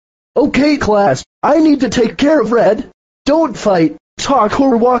Okay, class, I need to take care of Red. Don't fight, talk,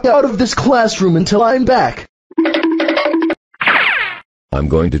 or walk out of this classroom until I'm back. I'm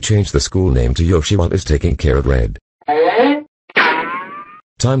going to change the school name to Yoshi while is taking care of Red.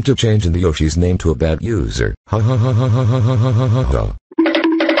 Time to change in the Yoshi's name to a bad user. Ha ha ha ha ha ha ha ha ha ha.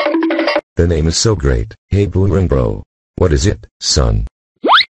 The name is so great. Hey Boomerang bro. What is it, son?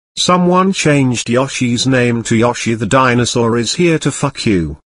 Someone changed Yoshi's name to Yoshi the dinosaur is here to fuck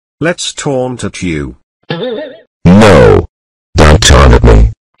you. Let's taunt at you. No. Don't taunt at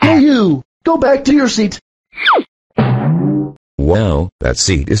me. Hey you, go back to your seat. Wow, that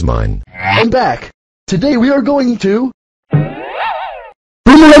seat is mine. I'm back. Today we are going to...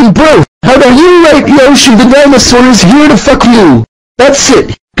 Boomerang bro, how are you right? Yoshi the dinosaur is here to fuck you. That's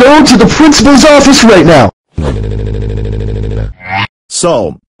it. Go to the principal's office right now.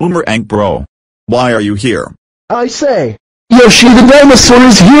 So, Boomerang bro, why are you here? I say, Yoshi the dinosaur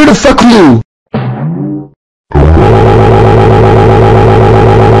is here to fuck you.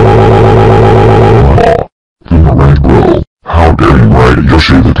 Boomerang bro, how dare you write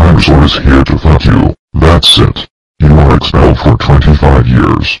Yoshi the dinosaur is here to fuck you. That's it. You are expelled for 25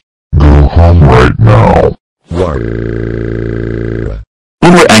 years. Go home right now.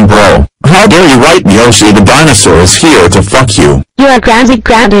 Boomerang bro, how dare you write Yoshi the dinosaur is here to fuck you. You are grounded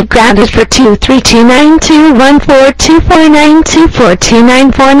for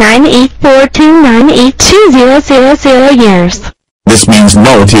 232921424292429498429820000 years. This means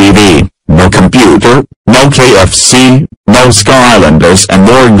no TV, no computer, no KFC, no Skylanders, and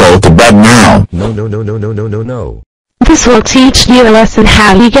more. Go to bed now. No. This will teach you a lesson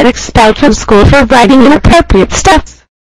how you get expelled from school for writing inappropriate stuff.